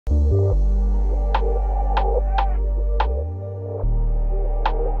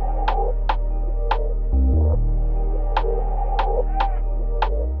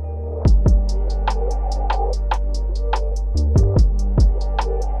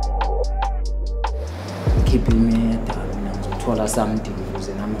ngikhiphe imeda mina ngizothola something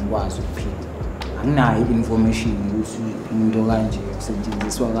ukuze nami ngikwazi ukuphila. Anginayo information ukuthi umuntu kanje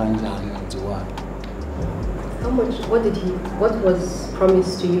usetshenziswa kanjani njengoba. How much, what was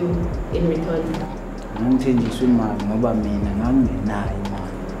promised to you in return? Ngithenjiswe imali ngoba mina ngangenayo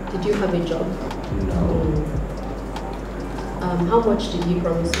imali. Did you have a job? No. How much did he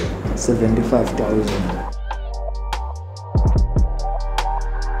promise you? 75,000.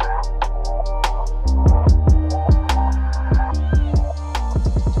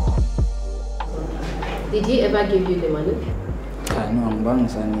 Did he ever give you the money? No,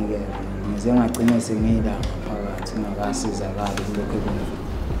 angibangisanikele. Ngize ngagcina sengila phakathi ngakasizakala kulokho konke.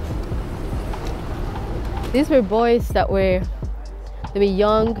 These were boys that were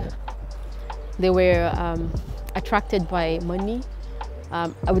young, they were attracted by money,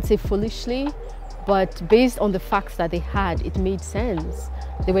 I would say foolishly, but based on the facts that they had, it made sense.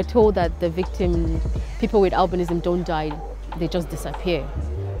 They were told that the victim, people with albinism don't die, they just disappear,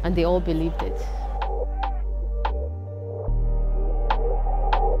 and they all believed it.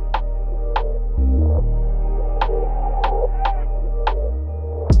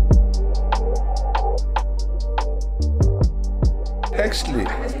 Actually,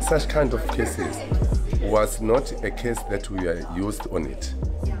 such kind of cases was not a case that we are used on it.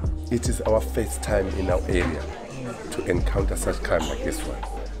 It is our first time in our area to encounter such crime like this one.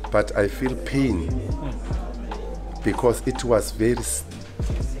 But I feel pain because it was so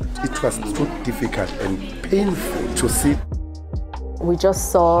difficult and painful to see. We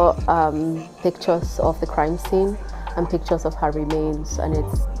just saw pictures of the crime scene and pictures of her remains, and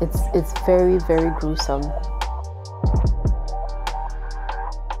it's very, very gruesome.